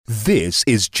This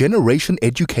is Generation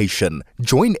Education.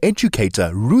 Join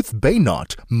educator Ruth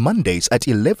Baynard Mondays at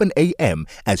 11 a.m.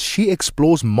 as she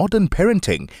explores modern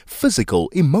parenting, physical,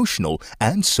 emotional,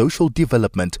 and social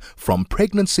development from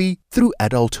pregnancy through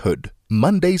adulthood.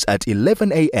 Mondays at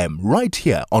 11 a.m. right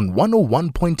here on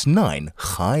 101.9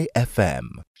 High FM.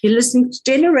 You're listening to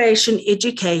Generation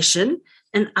Education,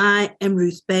 and I am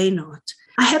Ruth Baynard.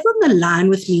 I have on the line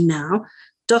with me now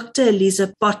Dr.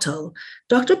 Alisa Botbol.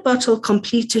 Dr. Botbol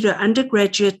completed her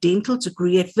undergraduate dental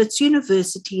degree at Wits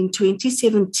University in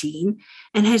 2017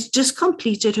 and has just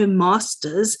completed her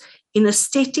master's in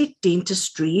aesthetic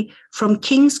dentistry from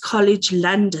King's College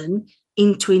London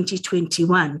in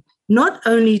 2021. Not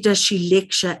only does she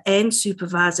lecture and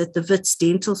supervise at the Wits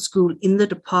Dental School in the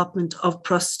Department of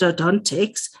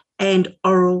Prosthodontics and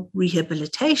Oral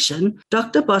Rehabilitation,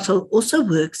 Dr. Botbol also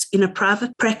works in a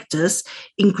private practice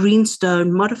in Greenstone,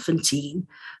 Modderfontein.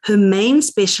 Her main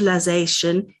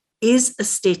specialization is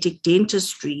aesthetic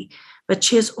dentistry, but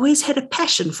she has always had a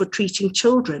passion for treating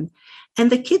children,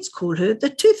 and the kids call her the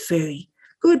Tooth Fairy.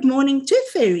 Good morning, Tooth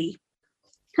Fairy.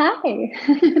 Hi,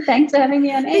 thanks for having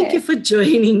me on air. Thank you for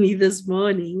joining me this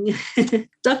morning.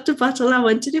 Dr. Botbol, I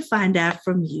wanted to find out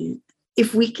from you,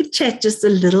 if we could chat just a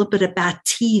little bit about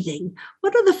teething.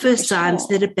 What are the first signs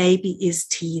that a baby is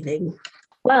teething?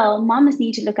 Well, moms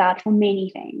need to look out for many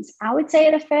things. I would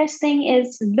say the first thing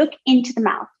is look into the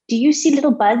mouth. Do you see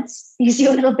little buds? You see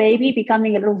your little baby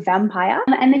becoming a little vampire?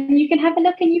 And then you can have a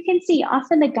look and you can see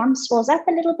often the gum swells up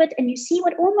a little bit and you see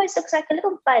what almost looks like a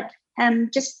little bud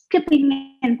just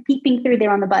clipping and peeping through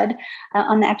there on the bud,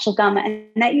 on the actual gum. And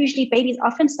that usually babies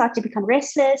often start to become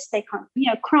restless. They can't,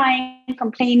 crying,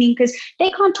 complaining because they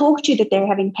can't talk to you that they're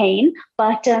having pain,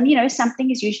 but,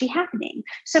 something is usually happening.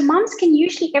 So moms can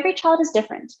usually, every child is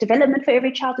different. Development for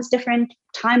every child is different.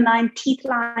 Timeline, teeth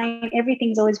line,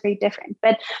 everything's always very different.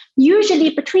 But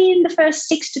usually between the first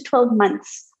 6 to 12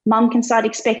 months, mom can start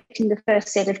expecting the first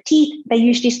set of teeth. They're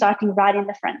usually starting right in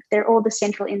the front. They're all the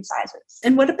central incisors.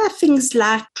 And what about things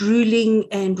like drooling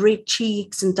and red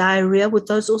cheeks and diarrhea? Would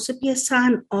those also be a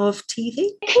sign of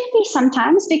teething? It could be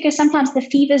sometimes, because sometimes the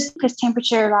fevers, because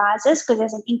temperature rises, because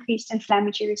there's an increased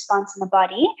inflammatory response in the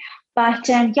body. But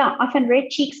often red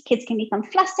cheeks, kids can become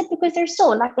flustered because they're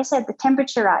sore. Like I said, the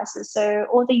temperature rises. So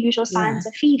all the usual signs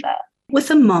of fever. With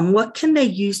a mom, what can they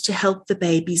use to help the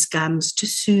baby's gums to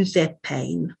soothe that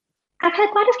pain? I've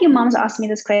had quite a few moms ask me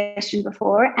this question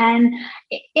before, and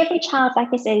every child, like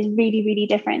I said, is really, really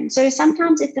different. So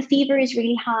sometimes if the fever is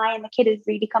really high and the kid is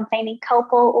really complaining,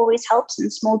 Calpol always helps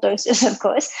in small doses, of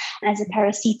course, as a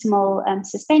paracetamol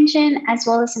suspension, as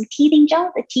well as some teething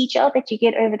gel, the tea gel that you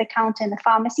get over the counter in the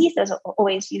pharmacies. Those are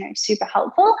always, super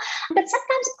helpful. But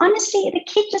sometimes, honestly, the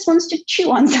kid just wants to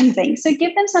chew on something. So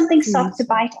give them something soft to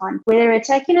bite on, whether it's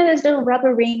like, those little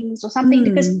rubber rings or something,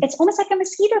 because it's almost like a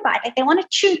mosquito bite. Like they want to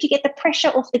chew to get the pressure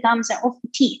off the gums and off the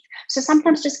teeth. So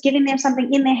sometimes just giving them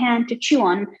something in their hand to chew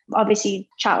on, obviously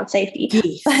child safety.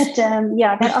 Yes. But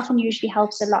that often usually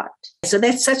helps a lot. So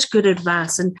that's such good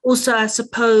advice. And also, I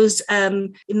suppose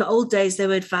in the old days, they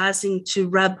were advising to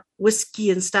rub whiskey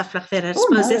and stuff like that. I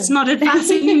suppose that's not advice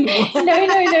anymore.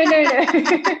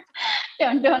 No.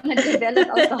 Don't want to develop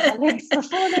alcoholics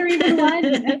before they're even one.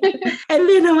 And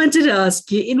then I wanted to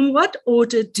ask you, in what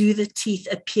order do the teeth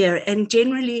appear? And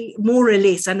generally, more or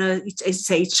less, I know as you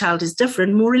say each child is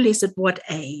different, more or less at what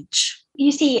age?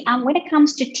 You see, when it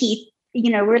comes to teeth,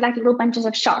 we're like little bunches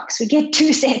of sharks. We get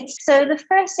 2 sets. So the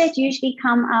first set usually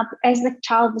come up as the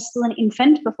child is still an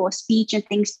infant before speech and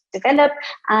things develop.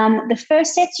 The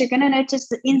first sets, you're going to notice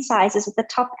the incisors at the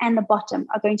top and the bottom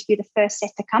are going to be the first set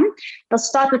to come. They'll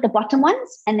start with the bottom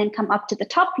ones and then come up to the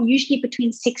top, usually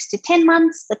between 6 to 10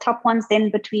 months. The top ones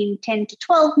then between 10 to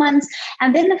 12 months.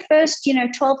 And then the first,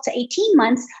 12 to 18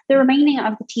 months, the remaining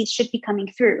of the teeth should be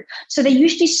coming through. So they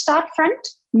usually start front,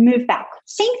 move back.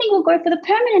 Same thing will go for the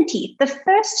permanent teeth. The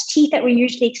first teeth that we're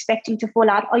usually expecting to fall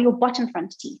out are your bottom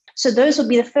front teeth. So those will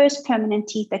be the first permanent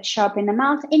teeth that show up in the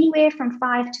mouth anywhere from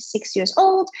 5 to 6 years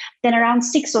old. Then around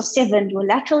 6 or 7, your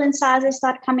lateral incisors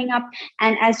start coming up.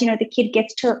 And as the kid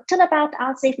gets till about,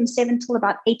 I'd say from 7 till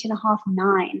about 8.5,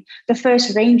 9, the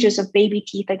first ranges of baby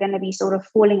teeth are going to be sort of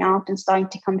falling out and starting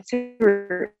to come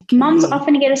through. Moms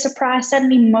often get a surprise.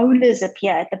 Suddenly molars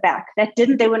appear at the back.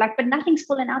 They were like, but nothing's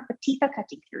fallen out, but teeth are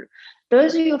cutting through.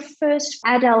 Those are your first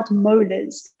adult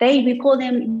molars. We call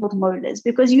them molars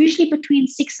because usually between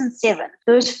 6 and 7,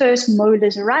 those first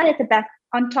molars are right at the back,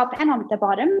 on top and on the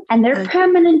bottom, and they're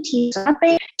permanent teeth up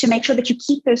there to make sure that you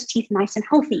keep those teeth nice and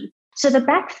healthy. So the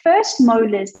back first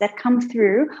molars that come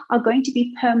through are going to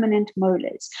be permanent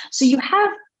molars. So you have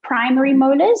primary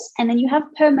molars, and then you have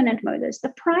permanent molars.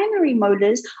 The primary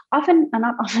molars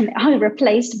are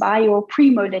replaced by your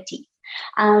premolar teeth.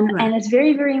 Right. And it's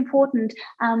very, very important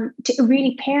to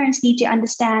really, parents need to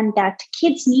understand that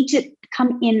kids need to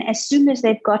come in as soon as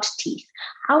they've got teeth.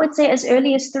 I would say as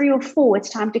early as 3 or 4, it's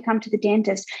time to come to the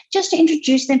dentist, just to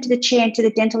introduce them to the chair and to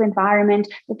the dental environment,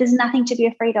 that there's nothing to be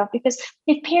afraid of. Because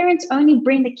if parents only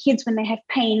bring the kids when they have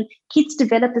pain, kids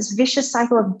develop this vicious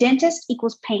cycle of dentist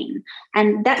equals pain.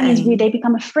 And that means they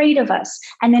become afraid of us.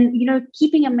 And then,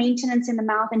 keeping a maintenance in the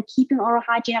mouth and keeping oral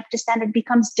hygiene up to standard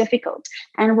becomes difficult.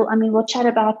 And we'll chat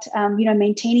about,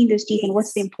 maintaining those teeth and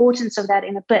what's the importance of that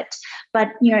in a bit.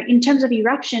 But, in terms of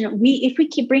eruption, if we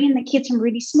keep bringing the kids from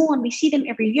really small and we see them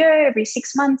every year, every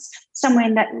 6 months, somewhere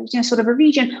in that sort of a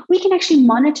region, we can actually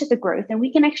monitor the growth and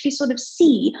we can actually sort of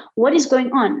see what is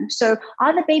going on. So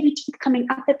are the baby teeth coming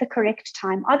up at the correct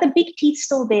time? Are the big teeth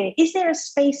still there? Is there a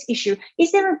space issue?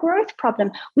 Is there a growth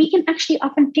problem? We can actually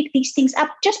often pick these things up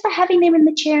just by having them in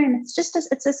the chair, and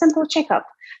it's a simple checkup.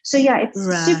 So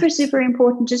it's super, super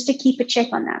important just to keep a check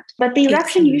on that. But the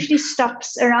eruption usually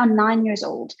stops around 9 years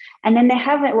old. And then they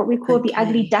have what we call the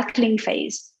ugly duckling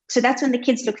phase. So that's when the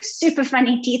kids look super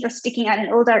funny, teeth are sticking out in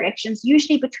all directions,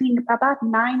 usually between about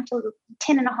 9 to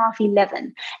 10 and a half,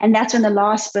 11. And that's when the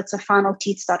last bits of final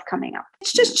teeth start coming up.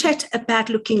 Let's just chat about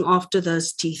looking after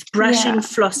those teeth, brushing,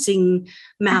 flossing,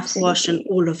 mouthwash, and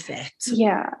all of that.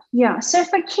 Yeah. So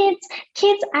for kids,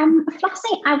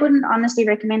 flossing, I wouldn't honestly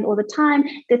recommend all the time.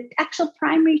 The actual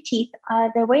primary teeth,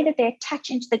 the way that they attach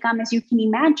into the gum, as you can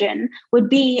imagine, would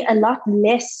be a lot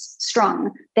less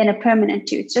strong than a permanent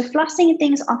tooth. So flossing and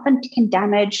things often can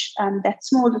damage that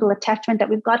small little attachment that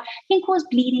we've got, can cause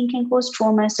bleeding, can cause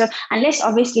trauma. So unless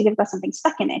obviously they've got something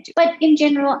stuck in there too. But in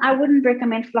general, I wouldn't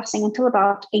recommend flossing until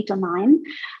about 8 or 9.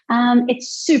 It's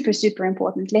super, super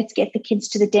important. Let's get the kids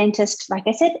to the dentist, like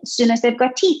I said, as soon as they've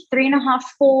got teeth, 3.5,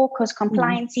 4, because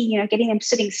compliancy, getting them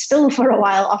sitting still for a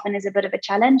while often is a bit of a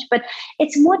challenge. But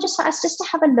it's more just for us just to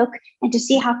have a look and to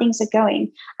see how things are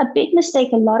going. A big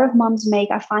mistake a lot of moms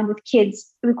make, I find, with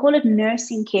kids, we call it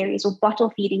nursing caries or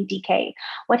bottle feeding decay.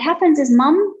 What happens is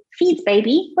mom feeds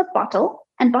baby with bottle,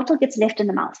 and bottle gets left in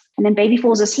the mouth. And then baby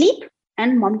falls asleep,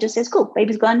 and mom just says, cool,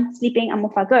 baby's gone, sleeping, I'm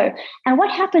off I go. And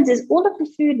what happens is all of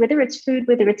the food, whether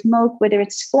it's milk, whether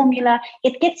it's formula,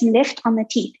 it gets left on the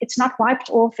teeth. It's not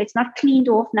wiped off, it's not cleaned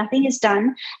off, nothing is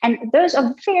done. And those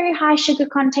are very high sugar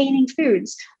containing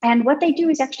foods. And what they do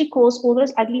is actually cause all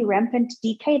those ugly rampant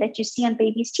decay that you see on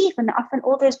baby's teeth. And often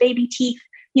all those baby teeth,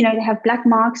 they have black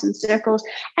marks and circles.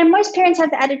 And most parents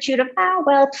have the attitude of,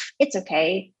 it's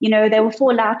okay. They will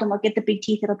fall out and we'll get the big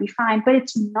teeth. It'll be fine. But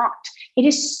it's not. It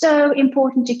is so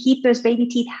important to keep those baby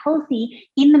teeth healthy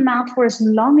in the mouth for as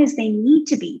long as they need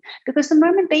to be. Because the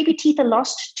moment baby teeth are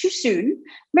lost too soon,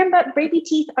 remember, baby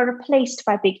teeth are replaced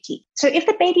by big teeth. So if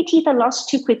the baby teeth are lost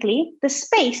too quickly, the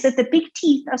space that the big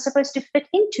teeth are supposed to fit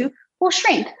into will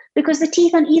shrink because the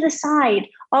teeth on either side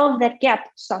of that gap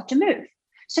start to move.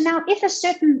 So now if a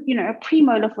certain, a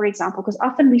premolar, for example, because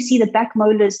often we see the back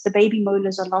molars, the baby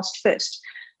molars are lost first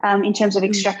in terms of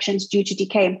extractions due to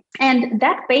decay. And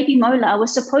that baby molar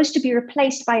was supposed to be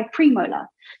replaced by a premolar.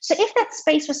 So if that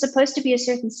space was supposed to be a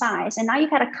certain size, and now you've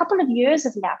had a couple of years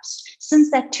have lapsed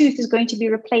since that tooth is going to be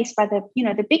replaced by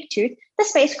the big tooth, the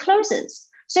space closes.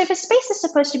 So if a space is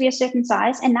supposed to be a certain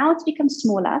size and now it's become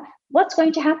smaller, what's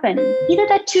going to happen? Either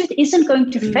that tooth isn't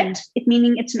going to fit,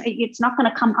 meaning it's not going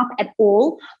to come up at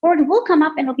all, or it will come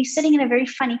up and it'll be sitting in a very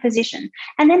funny position.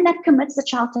 And then that commits the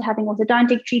child to having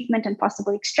orthodontic treatment and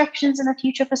possible extractions in the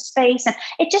future for space. And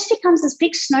it just becomes this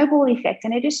big snowball effect.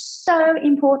 And it is so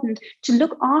important to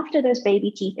look after those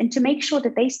baby teeth and to make sure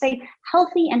that they stay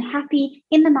healthy and happy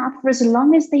in the mouth for as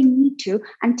long as they need to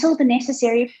until the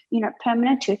necessary,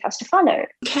 permanent tooth has to follow.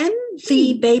 Can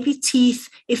the baby teeth,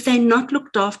 if they're not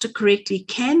looked after correctly,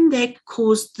 can that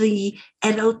cause the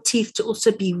adult teeth to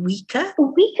also be weaker?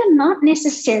 Weaker, not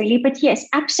necessarily, but yes,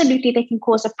 absolutely, they can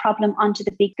cause a problem onto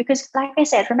the big, because like I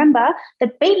said, remember,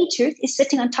 the baby tooth is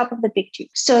sitting on top of the big tooth.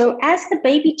 So as the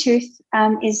baby tooth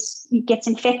gets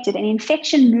infected, and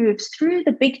infection moves through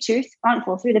the big tooth,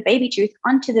 through the baby tooth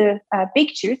onto the big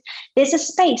tooth, there's a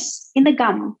space in the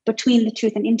gum between the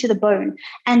tooth and into the bone.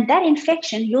 And that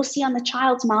infection, you'll see on the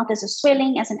child's mouth as a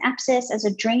swelling, as an abscess, as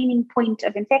a draining point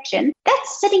of infection.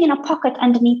 That's sitting in a pocket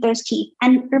underneath those teeth.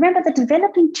 And remember, the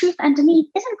developing tooth underneath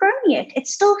isn't grown yet.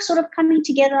 It's still sort of coming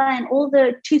together and all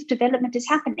the tooth development is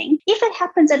happening. If it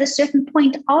happens at a certain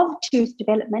point of tooth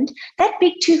development, that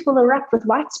big tooth will erupt with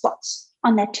white spots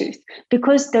on that tooth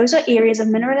because those are areas of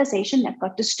mineralization that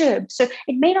got disturbed. So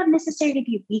it may not necessarily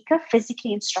be weaker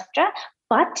physically in structure,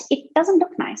 but it doesn't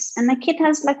look nice. And the kid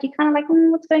has like, you're kind of like,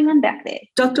 what's going on back there?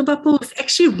 Dr. Botbol, we've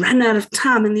actually run out of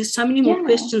time and there's so many more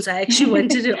questions I actually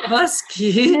wanted to ask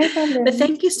you. No problem. But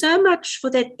thank you so much for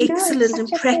that excellent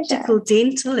and practical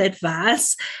dental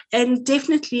advice. And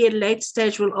definitely at a late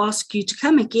stage, we'll ask you to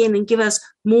come again and give us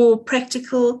more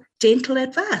practical dental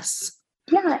advice.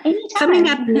 Yeah, anytime. Coming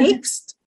up next,